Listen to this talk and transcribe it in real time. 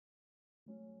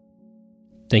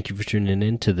Thank you for tuning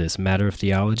in to this Matter of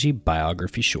Theology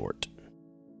biography short.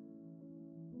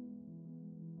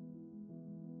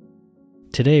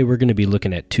 Today we're going to be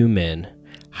looking at two men,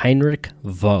 Heinrich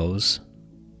Voss,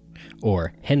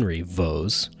 or Henry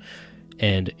Voss,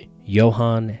 and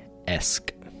Johann Esch.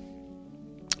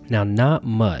 Now, not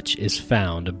much is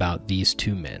found about these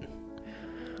two men.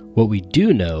 What we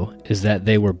do know is that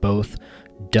they were both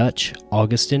Dutch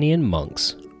Augustinian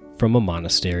monks from a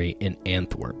monastery in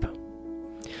Antwerp.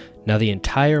 Now, the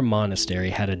entire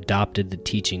monastery had adopted the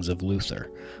teachings of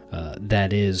Luther,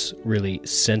 that is really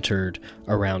centered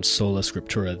around sola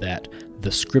scriptura, that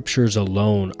the scriptures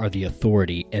alone are the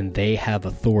authority, and they have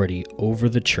authority over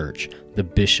the church, the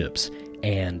bishops,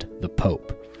 and the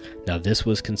pope. Now, this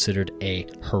was considered a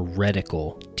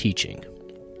heretical teaching.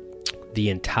 The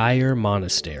entire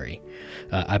monastery,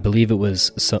 I believe it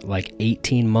was like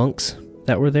 18 monks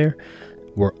that were there,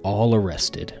 were all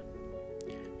arrested,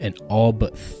 and all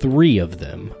but 3 of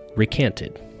them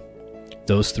recanted.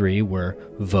 Those 3 were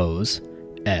Voss,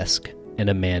 Esch,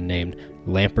 and a man named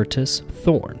Lambertus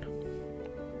Thorn.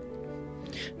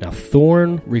 Now,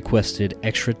 Thorn requested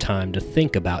extra time to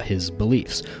think about his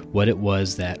beliefs, what it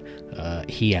was that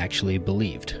he actually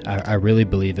believed. I really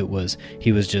believe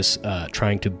he was just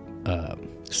trying to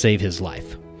save his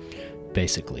life,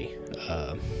 basically,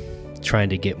 trying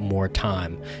to get more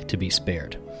time to be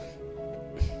spared.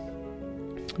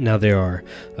 Now, there are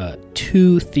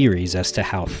 2 theories as to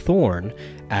how Thorn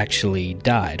actually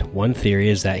died. One theory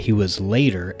is that he was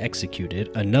later executed.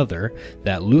 Another,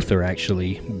 that Luther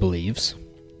actually believes,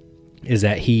 is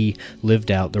that he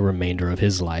lived out the remainder of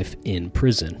his life in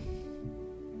prison.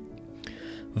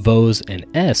 Voss and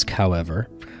Esch, however,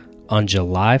 on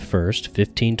July 1st,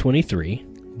 1523,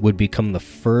 would become the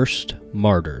first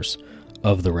martyrs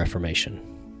of the Reformation.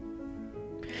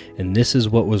 And this is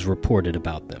what was reported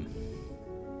about them.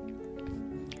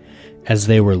 As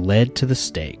they were led to the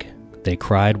stake, they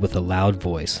cried with a loud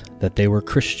voice that they were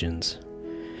Christians.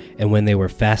 And when they were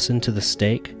fastened to the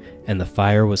stake and the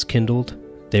fire was kindled,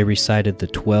 they recited the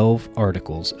 12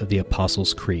 articles of the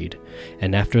Apostles' Creed,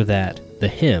 and after that the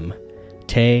hymn,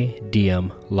 Te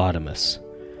Deum Laudamus,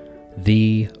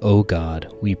 Thee, O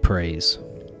God, we praise,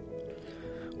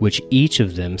 which each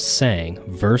of them sang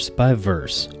verse by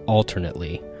verse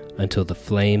alternately until the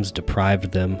flames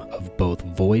deprived them of both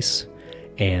voice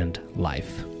and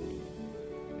life.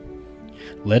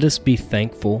 Let us be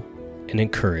thankful and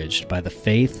encouraged by the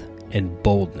faith and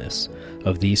boldness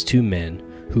of these 2 men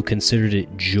who considered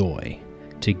it joy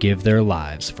to give their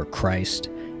lives for Christ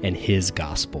and His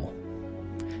gospel.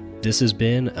 This has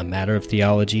been a Matter of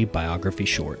Theology biography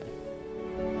short.